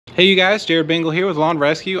Hey you guys, Jared Bingle here with Lawn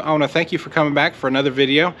Rescue. I want to thank you for coming back for another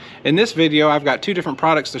video. In this video, I've got two different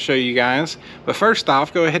products to show you guys. But first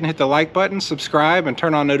off, go ahead and hit the like button, subscribe, and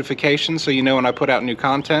turn on notifications so you know when I put out new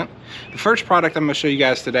content. The first product I'm going to show you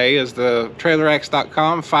guys today is the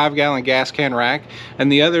TrailerX.com 5-gallon gas can rack,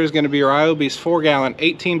 and the other is going to be Ryobi's 4-gallon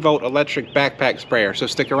 18-volt electric backpack sprayer, so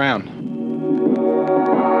stick around.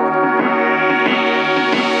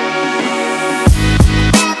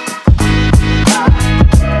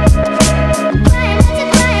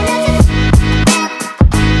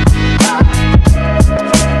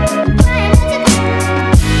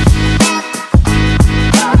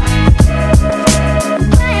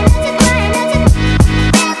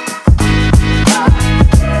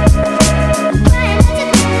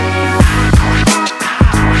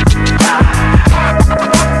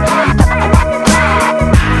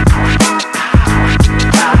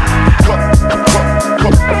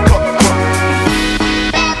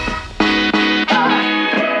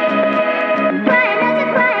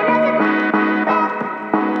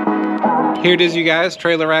 Here it is, you guys,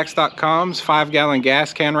 TrailerX.com's 5-gallon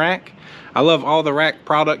gas can rack. I love all the rack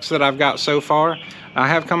products that I've got so far. I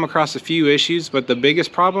have come across a few issues, but the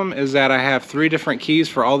biggest problem is that I have 3 different keys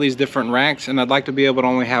for all these different racks, and I'd like to be able to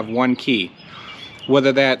only have one key.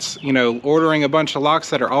 Whether that's, ordering a bunch of locks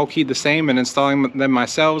that are all keyed the same and installing them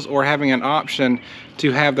myself, or having an option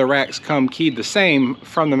to have the racks come keyed the same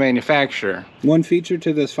from the manufacturer. One feature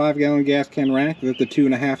to this 5-gallon gas can rack that the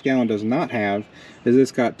 2.5-gallon does not have is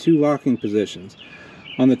it's got 2 locking positions.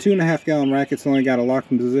 On the 2.5-gallon rack, it's only got a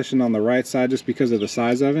locking position on the right side just because of the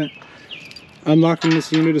size of it. Unlocking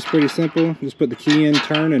this unit is pretty simple. Just put the key in,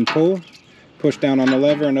 turn, and pull. Push down on the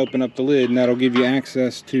lever and open up the lid, and that'll give you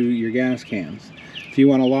access to your gas cans. If you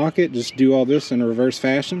want to lock it, just do all this in a reverse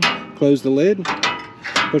fashion. Close the lid,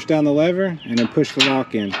 push down the lever, and then push the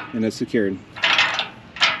lock in, and it's secured.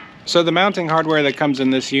 So the mounting hardware that comes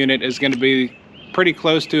in this unit is going to be pretty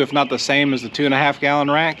close to, if not the same as the 2.5-gallon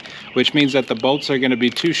rack, which means that the bolts are going to be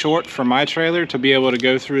too short for my trailer to be able to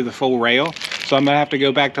go through the full rail. So I'm going to have to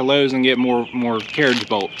go back to Lowe's and get more carriage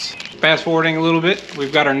bolts. Fast forwarding a little bit,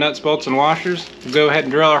 we've got our nuts, bolts, and washers. We'll go ahead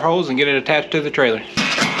and drill our holes and get it attached to the trailer.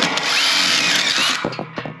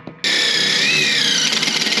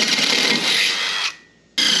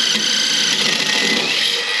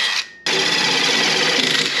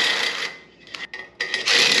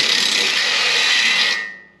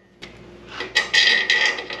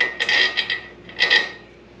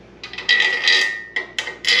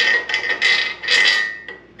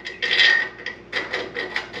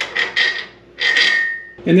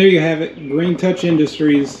 And there you have it, Green Touch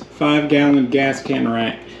Industries 5-gallon gas can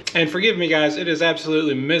rack. And forgive me guys, it is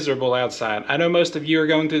absolutely miserable outside. I know most of you are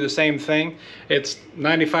going through the same thing. It's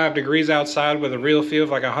 95 degrees outside with a real feel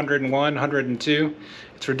of like 101, 102.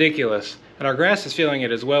 It's ridiculous. And our grass is feeling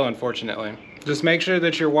it as well, unfortunately. Just make sure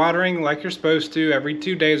that you're watering like you're supposed to every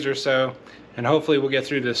 2 days or so, and hopefully we'll get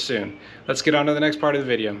through this soon. Let's get on to the next part of the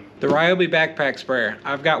video. The Ryobi backpack sprayer.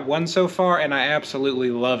 I've got one so far and I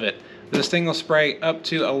absolutely love it. This thing will spray up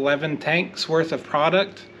to 11 tanks worth of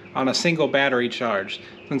product on a single battery charge.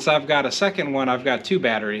 Since I've got a second one, I've got 2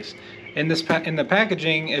 batteries. In the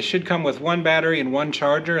packaging, it should come with 1 battery and 1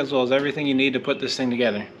 charger, as well as everything you need to put this thing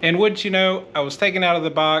together. And wouldn't you know, I was taken out of the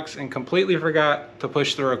box and completely forgot to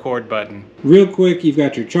push the record button. Real quick, you've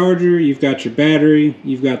got your charger, you've got your battery,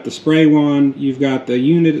 you've got the spray wand, you've got the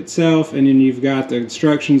unit itself, and then you've got the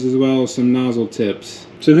instructions as well as some nozzle tips.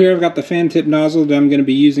 So here I've got the fan tip nozzle that I'm going to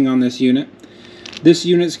be using on this unit. This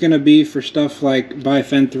unit's going to be for stuff like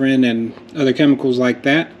bifenthrin and other chemicals like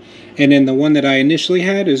that. And then the one that I initially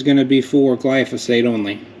had is going to be for glyphosate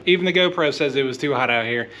only. Even the GoPro says it was too hot out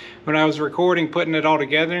here. When I was recording, putting it all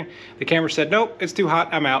together, the camera said, nope, it's too hot,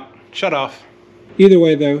 I'm out. Shut off. Either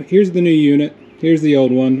way though, here's the new unit. Here's the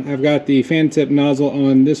old one. I've got the fan tip nozzle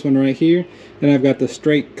on this one right here, and I've got the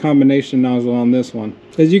straight combination nozzle on this one.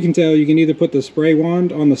 As you can tell, you can either put the spray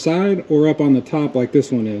wand on the side or up on the top like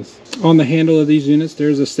this one is. On the handle of these units,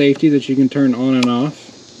 there's a safety that you can turn on and off.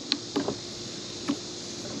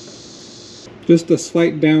 Just a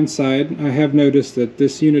slight downside, I have noticed that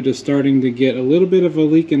this unit is starting to get a little bit of a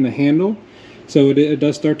leak in the handle. So it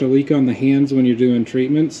does start to leak on the hands when you're doing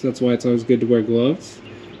treatments. That's why it's always good to wear gloves.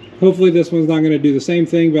 Hopefully this one's not going to do the same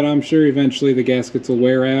thing, but I'm sure eventually the gaskets will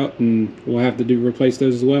wear out and we'll have to replace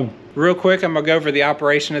those as well. Real quick, I'm going to go over the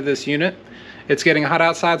operation of this unit. It's getting hot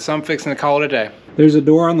outside, so I'm fixing to call it a day. There's a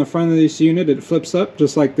door on the front of this unit. It flips up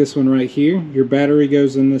just like this one right here. Your battery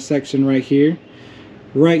goes in this section right here.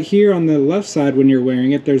 Right here on the left side when you're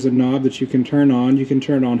wearing it, there's a knob that you can turn on. You can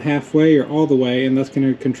turn on halfway or all the way, and that's going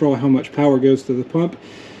to control how much power goes to the pump.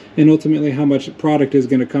 and ultimately how much product is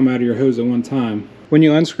going to come out of your hose at one time. When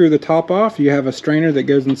you unscrew the top off, you have a strainer that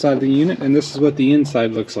goes inside the unit, and this is what the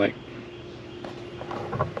inside looks like.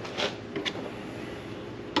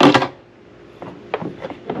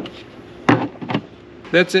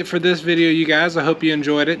 That's it for this video, you guys. I hope you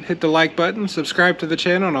enjoyed it. Hit the like button, subscribe to the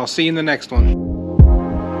channel, and I'll see you in the next one.